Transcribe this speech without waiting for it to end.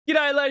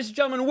G'day ladies and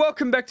gentlemen,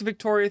 welcome back to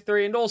Victoria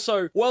 3 and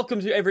also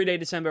welcome to Everyday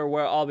December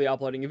where I'll be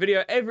uploading a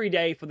video every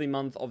day for the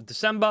month of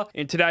December.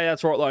 And today,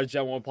 that's right ladies and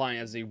gentlemen, we're playing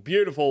as the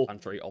beautiful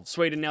country of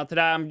Sweden. Now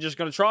today I'm just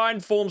going to try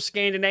and form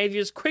Scandinavia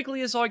as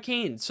quickly as I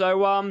can.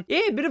 So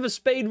yeah, a bit of a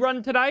speed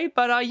run today,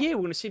 but yeah,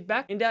 we're going to sit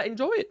back and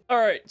enjoy it.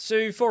 Alright,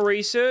 so for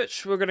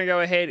research, we're going to go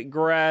ahead and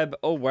grab,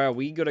 oh wow,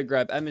 we got to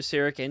grab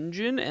atmospheric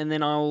engine and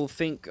then I'll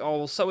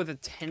start with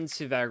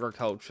intensive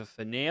agriculture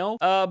for now.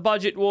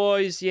 Budget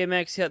wise, yeah,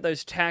 max out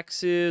those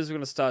taxes. We're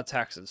going to start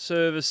taxing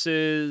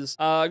services.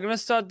 I'm going to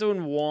start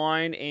doing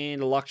wine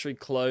and luxury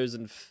clothes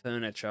and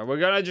furniture. We're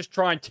going to just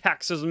try and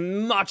tax as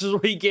much as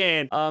we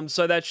can.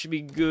 So that should be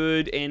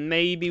good. And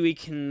maybe we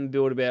can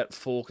build about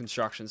 4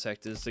 construction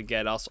sectors to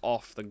get us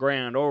off the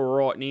ground. All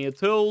right, near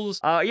tools.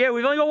 Yeah,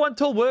 we've only got 1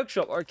 tool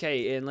workshop.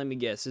 Okay, and let me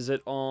guess. Is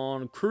it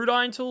on crude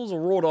iron tools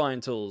or wrought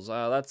iron tools?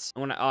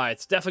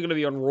 It's definitely going to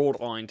be on wrought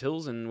iron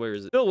tools. And where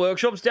is it? Tool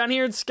workshop's down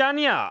here in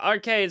Scania.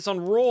 Okay, it's on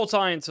wrought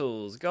iron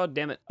tools. God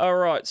damn it. All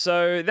right,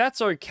 so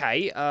that's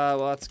okay.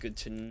 Well, that's good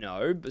to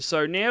know.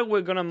 So now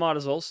we're gonna might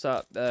as well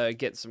start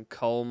get some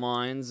coal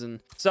mines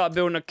and start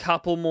building a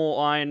couple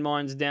more iron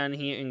mines down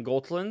here in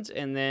Gotland.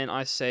 And then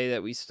I say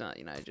that we start,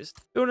 just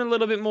building a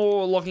little bit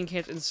more logging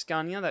camps in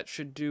Scania. That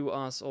should do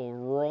us all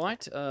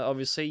right.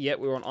 Obviously, yeah,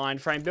 we're on iron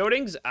frame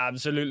buildings.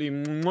 Absolutely.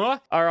 Mwah.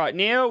 All right,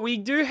 now we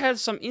do have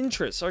some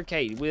interests.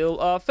 Okay,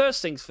 well,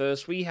 first things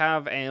first, we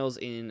have ours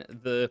in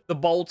the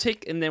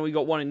Baltic, and then we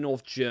got one in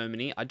North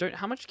Germany.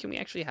 How much can we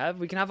actually have?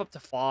 We can have up to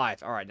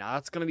 5. All right, now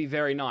that's going to be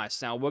very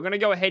nice. Now, we're going to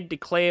go ahead and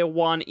declare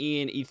one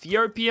in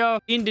Ethiopia,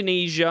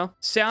 Indonesia,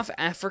 South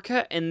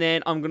Africa, and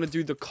then I'm going to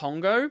do the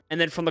Congo. And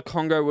then from the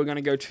Congo, we're going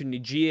to go to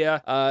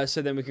Nigeria.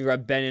 So then we can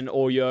grab Benin,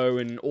 Oyo,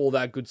 and all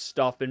that good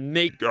stuff and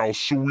make our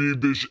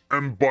Swedish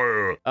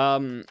Empire. All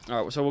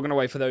right, so we're going to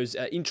wait for those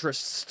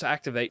interests to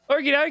activate.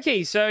 Okie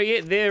dokie. So,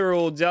 yeah, they're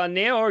all done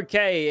now.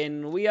 Okay,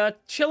 and we are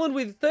chilling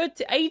with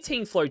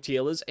 18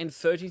 flotillas and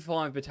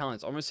 35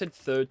 battalions. I almost said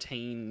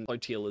 13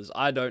 flotillas.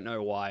 I don't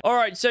know why. All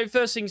right, so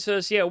first things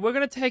first, yeah, we're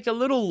going to take a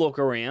little look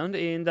around,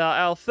 and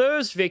our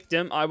first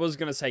victim, I was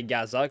going to say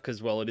Gaza,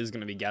 because, well, it is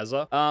going to be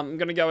Gaza. I'm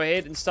going to go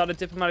ahead and start a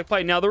diplomatic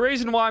play. Now, the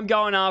reason why I'm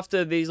going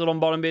after these little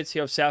bottom bits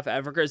here of South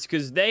Africa is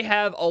because they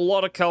have a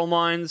lot of coal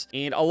mines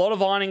and a lot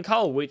of iron and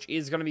coal, which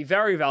is going to be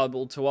very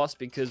valuable to us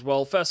because,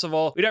 well, first of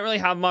all, we don't really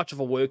have much of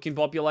a working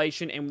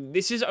population, and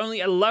this is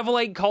only a level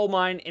 8 coal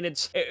mine, and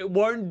it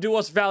won't do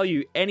us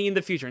value any in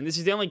the future, and this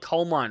is the only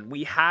coal mine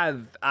we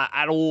have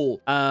at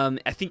all.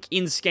 I think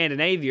in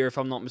Scandinavia, if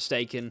I'm not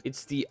mistaken,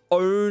 it's the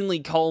only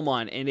coal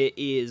mine, and it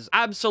is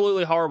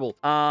absolutely horrible.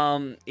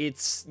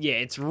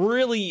 It's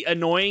really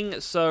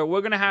annoying, so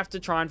we're gonna have to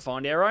try and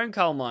find our own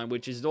coal mine,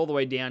 which is all the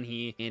way down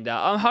here, and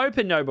I'm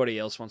hoping nobody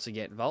else wants to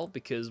get involved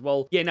because,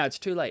 well, yeah, no, it's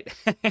too late.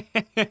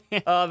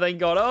 Oh, thank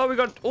God. Oh, we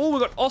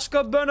got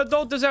Oscar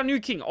Bernadotte as our new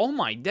king. Oh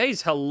my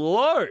days,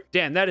 hello.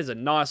 Damn, that is a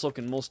nice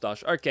looking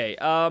mustache. Okay,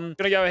 gonna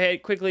go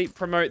ahead, quickly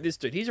promote this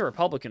dude. He's a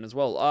Republican as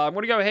well. I'm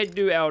gonna go ahead and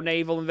do our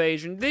naval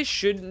invasion. This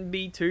shouldn't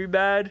be too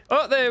bad.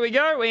 Oh, there we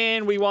go,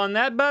 and we won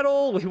that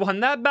battle. We won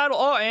that battle.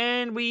 Oh,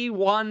 and we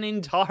won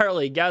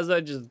entirely.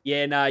 Gaza just,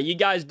 yeah, nah, you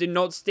guys did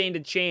not stand a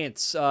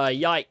chance.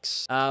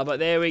 Yikes. But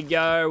there we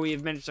go.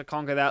 We've managed to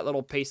conquer that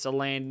little piece of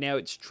land. Now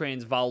it's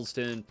Transvaal's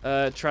turn.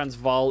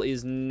 Transvaal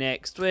is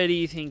next. Where do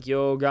you think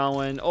you're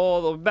going?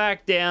 Oh,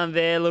 back down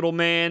there, little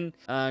man.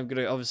 I'm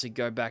gonna obviously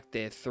go back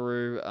there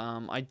through.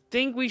 I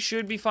think we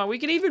should be fine. We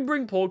can even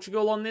bring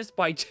Portugal on this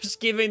by just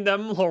giving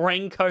them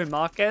Lourenço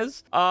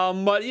Marques.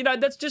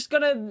 But, that's just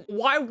gonna...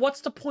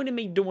 What's the point of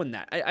me doing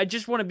that? I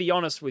just want to be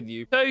honest with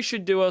you. So you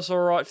should do us all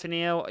right for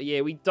now.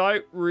 Yeah, we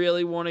don't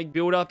really want to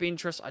build up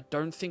interest. I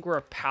don't think we're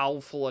a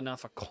powerful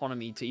enough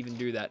economy to even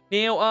do that.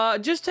 Now,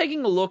 just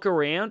taking a look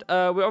around,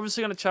 we're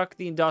obviously going to chuck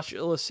the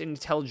Industrialist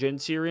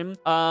Intelligentiarium.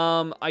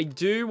 I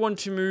do want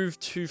to move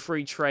to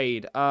free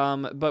trade,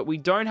 but we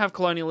don't have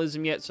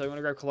colonialism yet, so I'm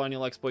going to go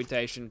colonial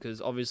exploitation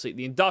because obviously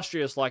the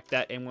industrialists like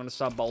that, and we're going to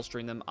start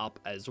bolstering them up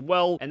as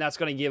well, and that's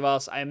going to give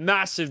us a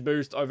massive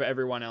boost over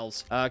everyone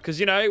else, because,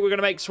 we're going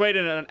to make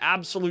Sweden an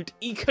absolute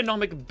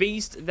economic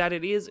beast that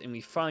it is, and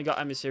we finally got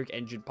atmospheric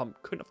engine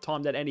pump. Couldn't have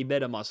timed that any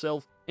better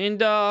myself.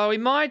 And we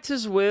might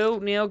as well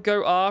now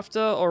go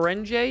after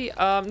Orange.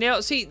 Now,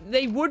 see,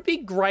 they would be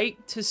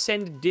great to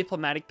send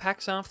diplomatic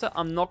packs after.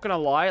 I'm not going to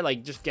lie,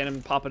 like, just get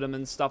them, puppet them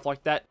and stuff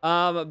like that.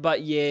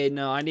 But yeah,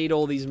 no, I need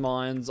all these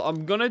mines.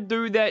 I'm going to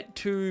do that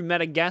to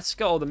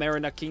Madagascar or the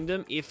Merina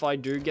Kingdom if I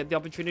do get the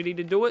opportunity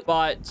to do it.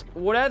 But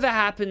whatever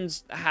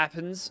happens,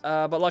 happens.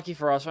 But lucky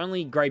for us,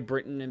 only Great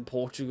Britain and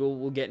Portugal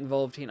will get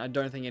involved here. And I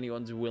don't think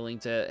anyone's willing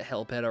to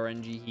help out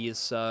Orange here.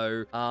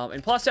 So,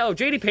 and plus our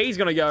GDP is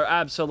going to go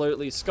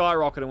absolutely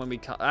skyrocketing when we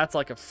cut. That's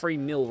like a free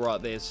mill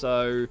right there.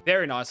 So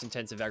very nice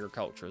intensive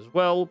agriculture as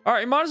well. All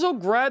right, might as well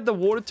grab the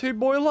water tube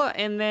boiler,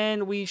 and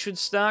then we should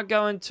start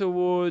going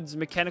towards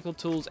mechanical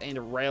tools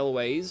and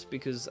railways,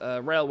 because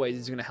railways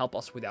is going to help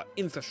us with our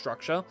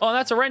infrastructure. Oh,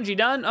 that's Orangi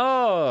done.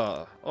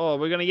 Oh,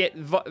 we're going to get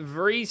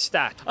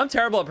Vristat. I'm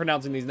terrible at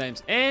pronouncing these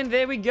names. And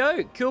there we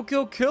go. Cool,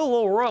 cool, cool.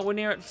 All right, we're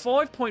now at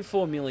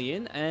 5.4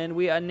 million, and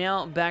we are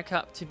now back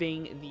up to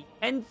being the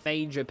 10th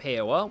major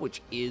power,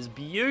 which is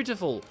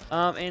beautiful.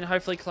 And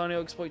hopefully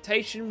colonial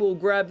exploitation will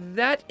grab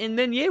that, and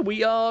then yeah,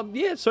 we are,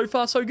 yeah, so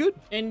far so good.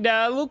 And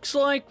looks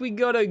like we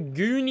got a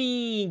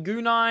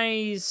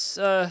Gunai's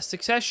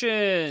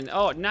succession.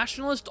 Oh,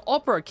 nationalist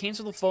opera,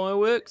 cancel the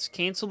fireworks,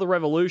 cancel the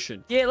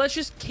revolution. Yeah, let's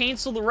just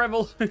cancel the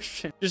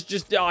revolution.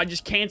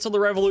 just cancel the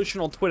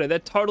revolution on Twitter. They're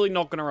totally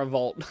not gonna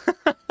revolt.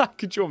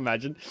 Could you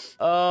imagine?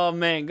 Oh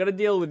man, gotta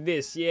deal with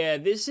this. Yeah,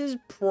 this is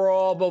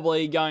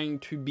probably going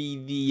to be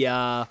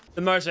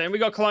the most. And we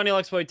got colonial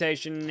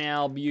exploitation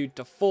now,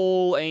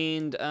 beautiful.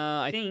 And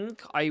I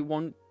think I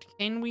want.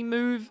 Can we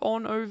move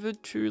on over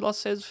to La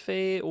Cesse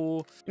Fair,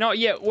 or... No,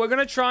 yeah, we're going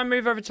to try and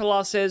move over to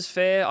La Cesse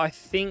Fair. I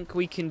think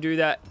we can do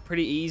that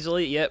pretty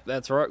easily. Yep,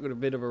 that's right. Got a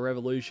bit of a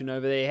revolution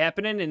over there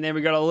happening. And then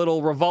we got a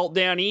little revolt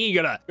down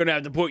here. Gonna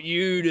have to put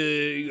you to...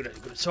 You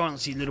gotta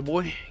silence you, little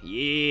boy.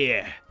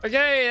 Yeah.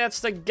 Okay,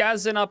 that's the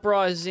Gazan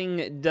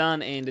uprising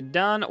done and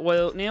done.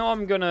 Well, now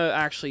I'm going to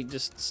actually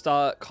just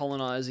start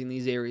colonizing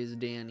these areas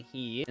down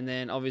here. And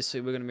then,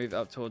 obviously, we're going to move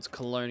up towards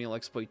colonial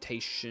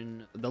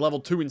exploitation. The level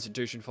 2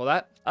 institution for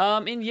that.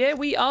 And yeah,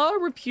 we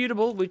are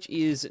reputable, which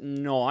is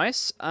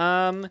nice.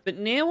 But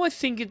now I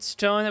think it's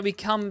time that we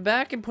come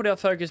back and put our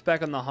focus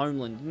back on the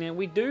homeland. Now,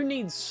 we do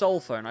need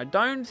sulfur, and I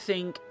don't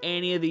think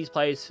any of these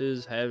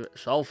places have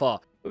sulfur.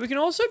 But we can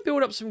also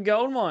build up some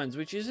gold mines,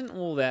 which isn't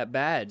all that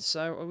bad.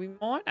 So we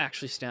might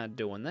actually start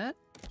doing that.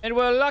 And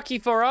well, lucky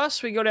for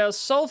us, we got our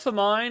sulfur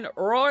mine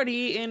right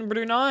here in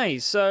Brunei.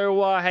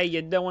 So, how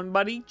you doing,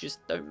 buddy?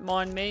 Just don't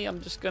mind me.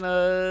 I'm just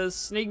gonna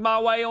sneak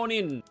my way on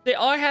in. See,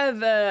 I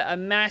have a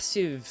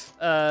massive,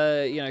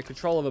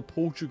 control over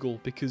Portugal,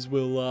 because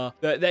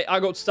I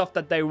got stuff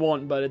that they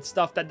want, but it's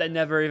stuff that they're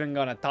never even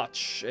gonna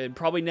touch.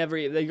 Probably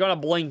never. They're gonna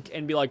blink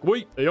and be like,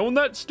 wait, they own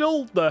that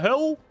still? The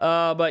hell?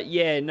 But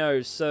yeah,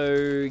 no.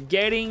 So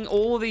getting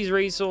all of these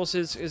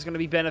resources is gonna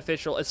be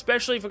beneficial,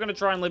 especially if we're gonna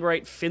try and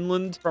liberate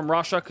Finland from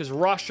Russia. Because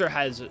Russia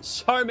has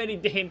so many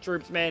damn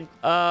troops, man.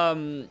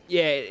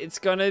 Yeah, it's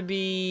gonna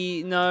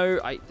be...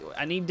 No, I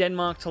need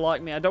Denmark to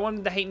like me. I don't want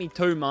them to hate me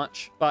too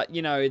much. But,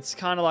 you know, it's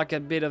kind of like a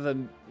bit of a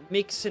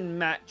mix and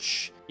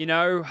match, you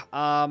know.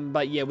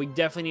 But yeah, we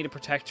definitely need to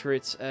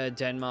protectorate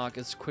Denmark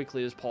as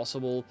quickly as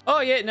possible.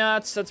 Oh yeah, no,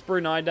 that's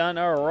Brunei done.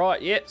 All right,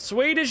 yep,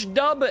 Swedish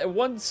dub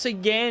once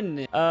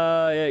again.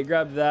 Yeah,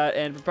 grab that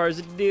and propose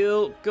a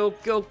deal. Cool,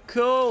 cool,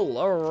 cool.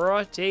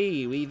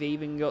 Alrighty, we've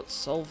even got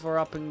sulfur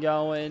up and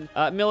going.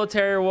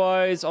 Military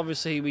wise,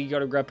 obviously we got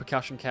to grab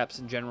percussion caps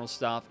and general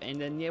stuff, and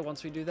then yeah,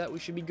 once we do that, we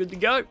should be good to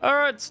go. All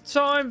right, it's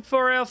time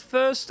for our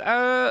first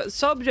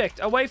subject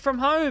away from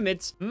home.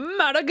 It's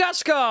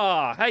Madagascar.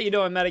 How you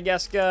doing,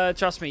 Madagascar?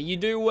 Trust me, you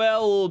do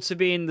well to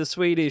be in the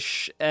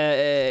Swedish,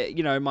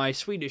 my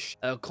Swedish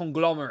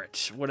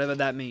conglomerate, whatever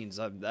that means.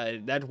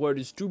 That word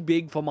is too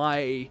big for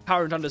my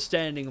current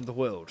understanding of the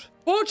world.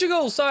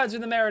 Portugal sides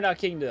with the Mariner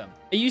Kingdom.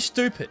 Are you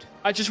stupid?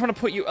 I just want to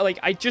put you, like,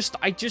 I just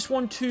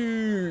want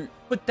to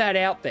put that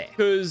out there.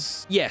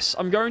 Because, yes,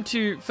 I'm going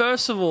to,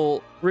 first of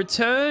all,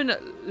 return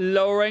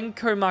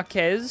Lourenço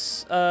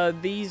Marques.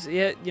 These,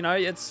 yeah, you know,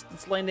 it's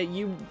land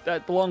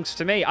that belongs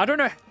to me. I don't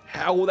know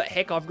how the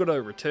heck I've got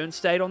a return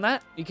state on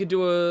that. You could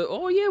do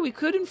oh yeah, we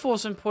could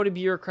enforce some party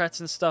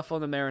bureaucrats and stuff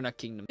on the Mariner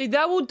Kingdom. See,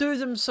 that will do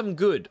them some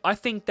good. I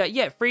think that,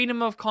 yeah,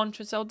 freedom of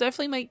conscience, that'll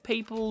definitely make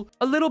people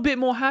a little bit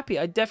more happy.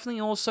 I definitely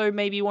also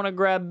maybe want to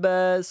grab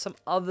some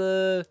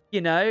other,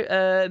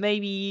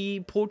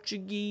 maybe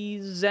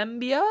Portuguese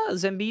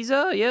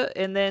Zambeza, yeah.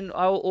 And then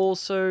I'll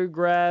also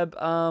grab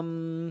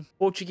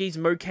Portuguese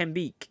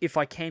Mozambique, if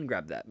I can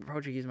grab that.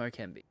 Portuguese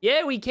Mozambique.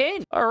 Yeah, we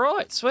can. All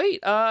right, sweet.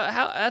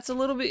 That's a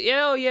little bit,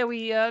 yeah, oh yeah,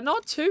 we,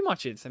 not too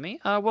much infamy.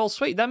 Well,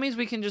 sweet. That means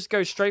we can just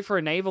go straight for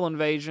a naval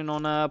invasion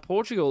on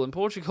Portugal, and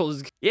Portugal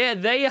is, yeah,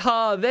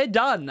 they're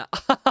done.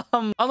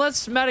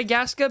 Unless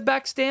Madagascar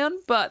backs down,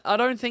 but I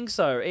don't think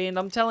so. And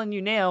I'm telling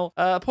you now,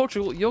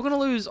 Portugal, you're gonna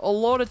lose a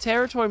lot of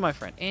territory, my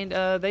friend.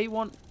 And they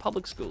want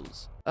public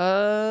schools.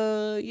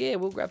 Yeah,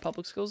 we'll grab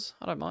public schools.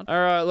 I don't mind. All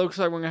right, looks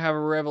like we're gonna have a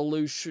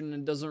revolution.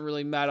 It doesn't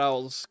really matter. I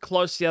was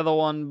close to the other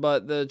one,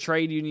 but the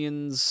trade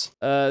unions.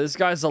 This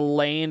guy's a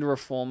land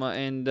reformer,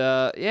 and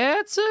yeah,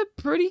 it's a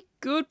pretty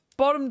good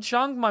bottom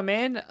chunk, my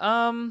man.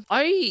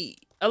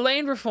 A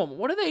land reformer.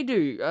 What do they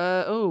do?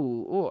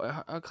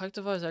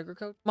 Collectivized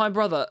agriculture. My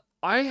brother,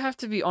 I have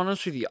to be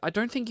honest with you. I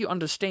don't think you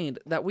understand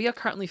that we are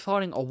currently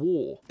fighting a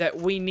war. That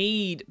we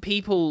need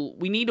people,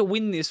 we need to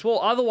win this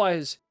war.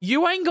 Otherwise,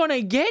 you ain't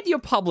gonna get your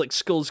public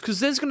schools because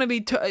there's gonna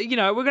be, you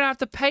know, we're gonna have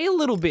to pay a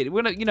little bit.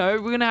 We're gonna, you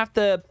know, we're gonna have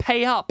to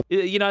pay up.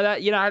 You know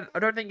that, you know, I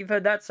don't think you've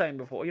heard that saying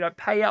before. You know,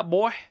 pay up,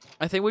 boy.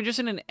 I think we're just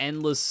in an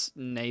endless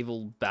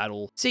naval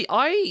battle. See,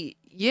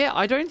 yeah,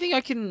 I don't think I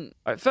can...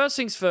 All right, first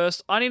things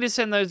first, I need to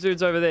send those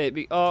dudes over there.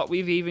 Oh,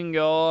 we've even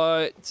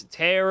got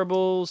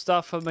terrible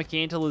stuff for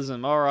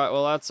mercantilism. All right,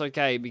 well, that's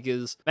okay,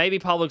 because maybe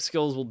public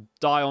skills will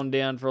die on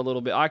down for a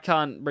little bit. I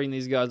can't bring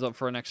these guys up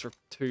for an extra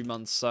 2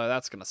 months, so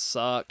that's gonna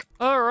suck.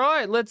 All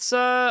right, let's...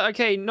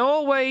 Okay,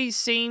 Norway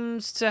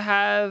seems to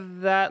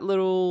have that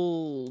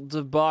little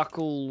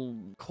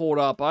debacle caught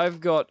up. I've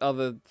got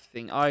other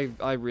thing.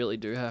 I really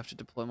do have to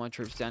deploy my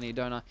troops down here,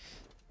 don't I?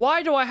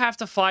 Why do I have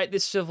to fight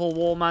this civil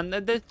war,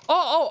 man?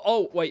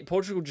 Oh, wait,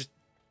 Portugal just...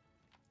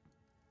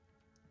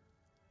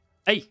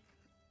 Hey.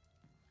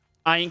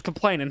 I ain't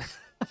complaining.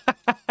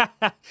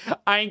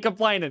 I ain't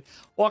complaining.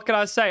 What can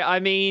I say? I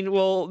mean,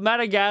 well,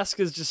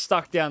 Madagascar's just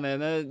stuck down there.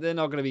 They're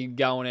not going to be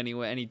going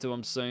anywhere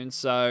anytime soon.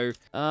 So,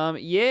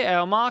 yeah,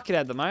 our market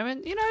at the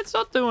moment, you know, it's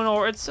not doing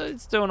all.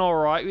 It's doing all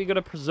right. We got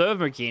to preserve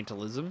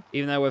mercantilism,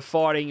 even though we're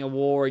fighting a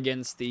war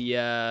against the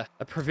a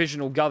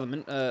provisional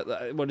government.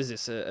 What is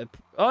this?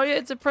 Oh yeah,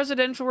 it's a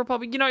presidential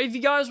republic. You know, if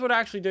you guys would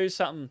actually do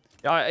something,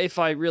 if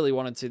I really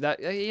wanted to, that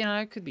you know,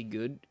 it could be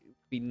good.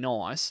 It'd be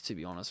nice, to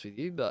be honest with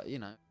you, but you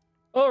know.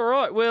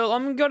 Alright, well,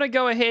 I'm gonna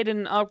go ahead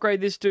and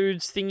upgrade this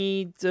dude's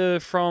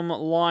thingy from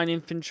line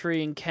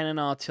infantry and cannon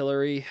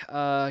artillery.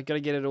 Gotta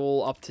get it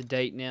all up to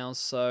date now,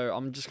 so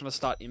I'm just gonna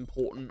start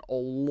importing a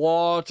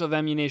lot of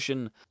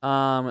ammunition.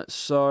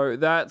 So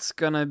that's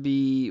gonna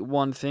be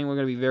one thing. We're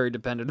gonna be very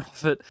dependent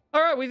of it.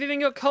 Alright, we've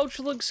even got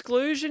cultural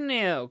exclusion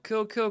now.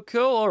 Cool.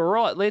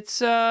 Alright, let's,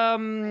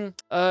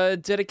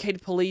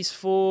 dedicated police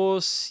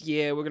force.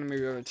 Yeah, we're gonna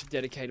move over to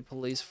dedicated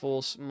police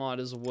force. Might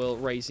as well,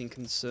 raising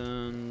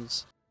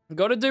concerns.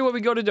 Got to do what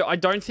we got to do. I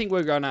don't think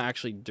we're going to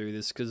actually do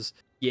this because,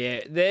 yeah,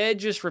 they're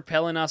just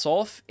repelling us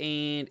off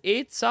and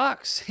it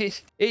sucks.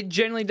 It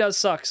generally does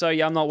suck. So,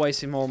 yeah, I'm not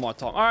wasting more of my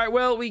time. All right,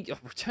 well, we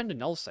returned to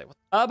null state.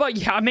 But,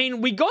 yeah, I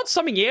mean, we got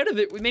something out of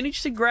it. We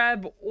managed to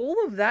grab all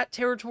of that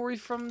territory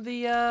from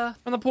the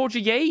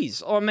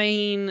Portuguese. I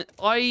mean,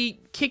 I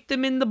kicked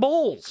them in the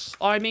balls.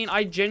 I mean,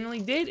 I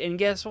genuinely did. And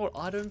guess what?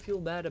 I don't feel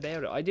bad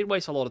about it. I did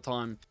waste a lot of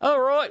time.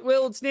 All right,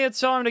 well, it's now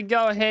time to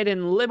go ahead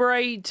and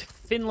liberate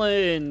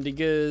Finland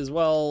because,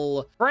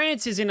 well,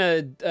 France is in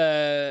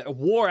a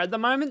war at the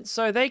moment,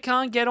 so they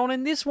can't get on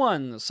in this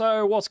one.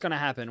 So what's going to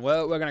happen?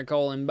 Well, we're going to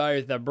call in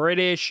both the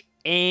British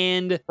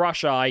and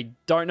Russia. I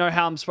don't know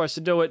how I'm supposed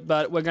to do it,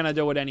 but we're going to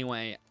do it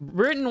anyway.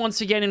 Britain wants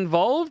to get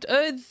involved.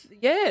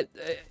 Yeah,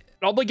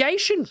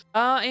 obligation.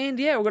 And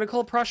yeah, we're going to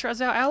call Prussia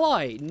as our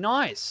ally.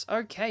 Nice.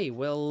 Okay,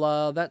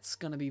 well, that's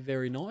going to be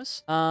very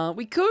nice.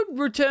 We could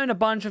return a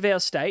bunch of our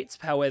states.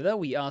 However,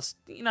 we are,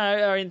 you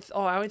know,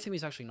 our anthem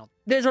is actually not.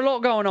 There's a lot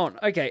going on.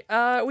 Okay,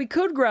 we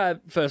could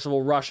grab, first of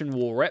all, Russian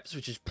war reps,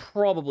 which is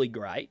probably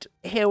great.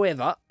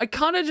 However, I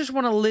kind of just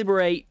want to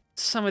liberate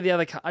some of the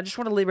other... I just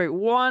want to liberate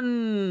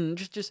one...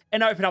 Just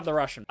and open up the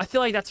Russian. I feel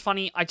like that's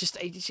funny.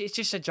 It's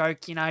just a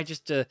joke, you know,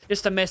 just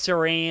to mess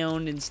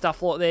around and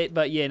stuff like that.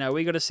 But yeah, no,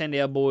 we got to send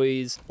our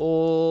boys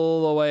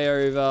all the way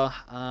over.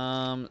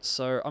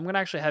 So I'm going to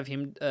actually have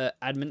him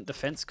admin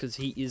defense because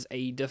he is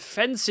a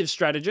defensive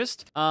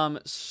strategist.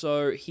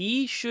 So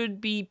he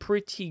should be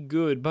pretty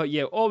good. But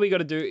yeah, all we got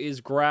to do is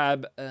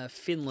grab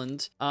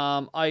Finland.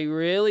 I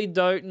really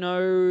don't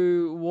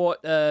know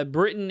what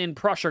Britain and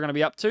Prussia are going to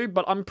be up to,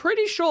 but I'm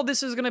pretty sure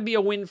this is going to be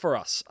a win for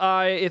us.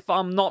 If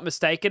I'm not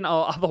mistaken,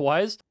 or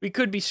otherwise, we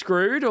could be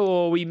screwed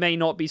or we may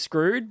not be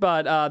screwed,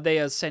 but they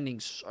are sending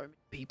so many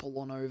people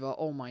on over.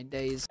 Oh my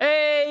days.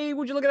 Hey,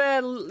 would you look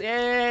at that?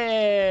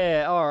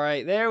 Yeah. All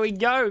right, there we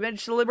go.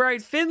 Managed to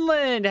liberate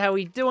Finland. How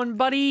we doing,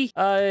 buddy?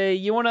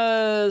 You want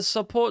to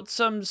support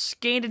some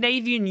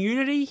Scandinavian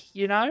unity?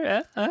 You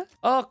know?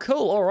 Oh,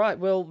 cool. All right.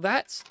 Well,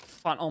 that's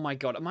fun. Oh my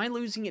God. Am I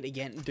losing it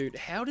again? Dude,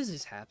 how does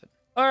this happen?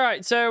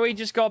 Alright, so we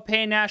just got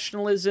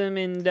pan-nationalism,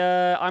 and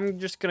I'm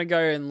just gonna go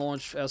and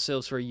launch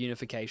ourselves for a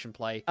unification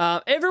play.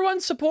 Everyone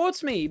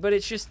supports me, but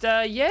it's just,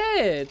 yeah,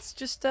 it's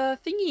just,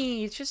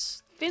 thingy, it's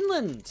just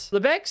Finland.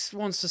 Lebex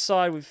wants to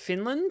side with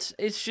Finland.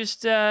 It's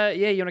just, yeah,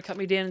 you want to cut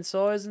me down in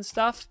size and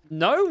stuff?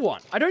 No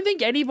one. I don't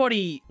think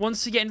anybody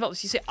wants to get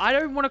involved. You see, I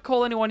don't want to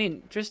call anyone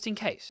in, just in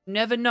case.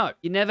 Never know.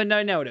 You never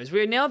know nowadays.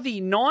 We're now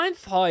the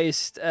 9th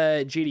highest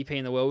GDP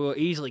in the world. We'll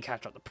easily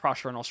catch up to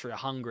Prussia and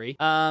Austria-Hungary.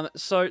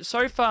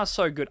 So far,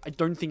 so good. I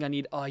don't think I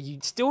need... you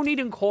still need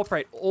to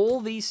incorporate all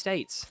these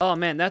states. Oh,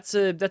 man, that's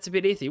a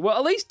bit iffy. Well,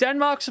 at least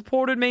Denmark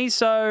supported me,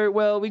 so,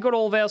 well, we got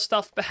all of our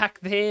stuff back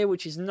there,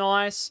 which is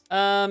nice.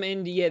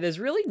 And yeah, there's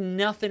really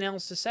nothing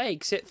else to say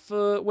except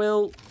for,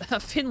 well,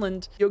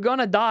 Finland, you're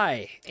gonna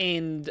die.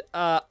 And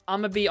I'm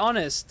gonna be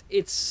honest,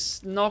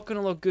 it's not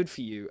gonna look good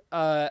for you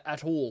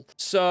at all.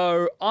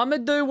 So I'm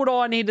gonna do what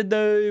I need to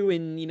do,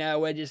 and, you know,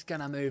 we're just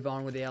gonna move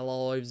on with our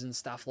lives and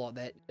stuff like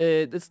that.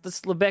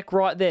 That's Lubeck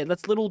right there.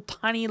 That's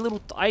tiny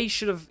little, I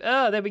should have,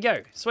 there we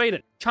go.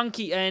 Sweden.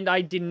 Chunky, and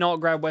I did not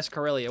grab West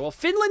Karelia. Well,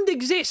 Finland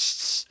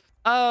exists!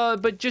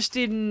 But just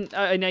didn't...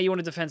 now you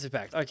want a defensive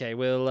pact. Okay,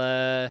 we'll,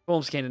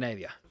 form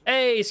Scandinavia.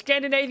 Hey,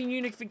 Scandinavian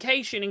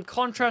unification, in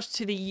contrast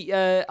to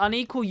the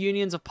unequal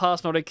unions of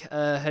past Nordic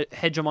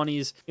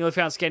hegemonies, you know,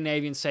 found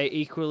Scandinavian state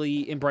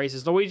equally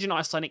embraces Norwegian,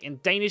 Icelandic,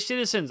 and Danish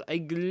citizens. A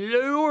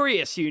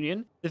glorious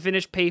union. The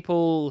Finnish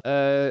people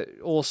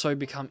also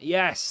become...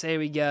 Yes, there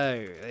we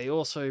go. They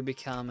also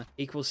become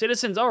equal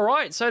citizens. All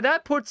right, so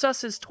that puts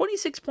us as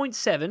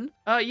 26.7.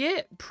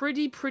 Yeah,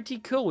 pretty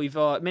cool. We've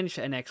managed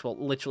to annex, well,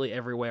 literally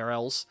everywhere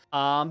else.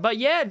 But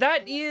yeah,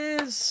 that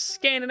is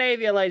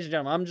Scandinavia, ladies and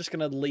gentlemen. I'm just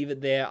going to leave it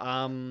there.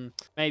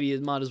 Maybe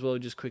it might as well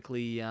just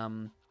quickly,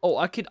 oh,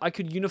 I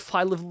could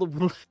unify with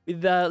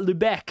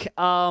Lubeck.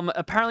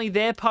 Apparently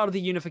they're part of the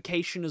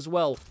unification as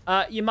well.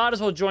 You might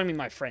as well join me,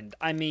 my friend.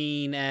 I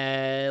mean,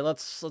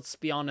 let's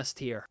be honest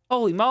here.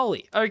 Holy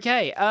moly.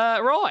 Okay,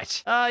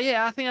 right.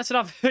 Yeah, I think that's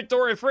enough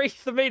Victoria Free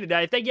for me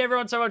today. Thank you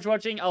everyone so much for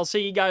watching. I'll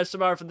see you guys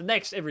tomorrow for the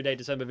next Everyday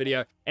December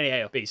video.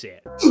 Anyhow, peace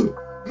out.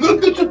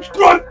 Look and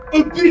subscribe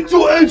and be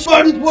so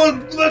inspired as well.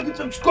 Like and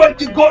subscribe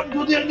to got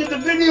to the end of the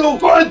video.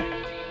 Go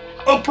on.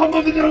 I'll come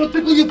over there and I'll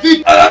tickle your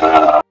feet.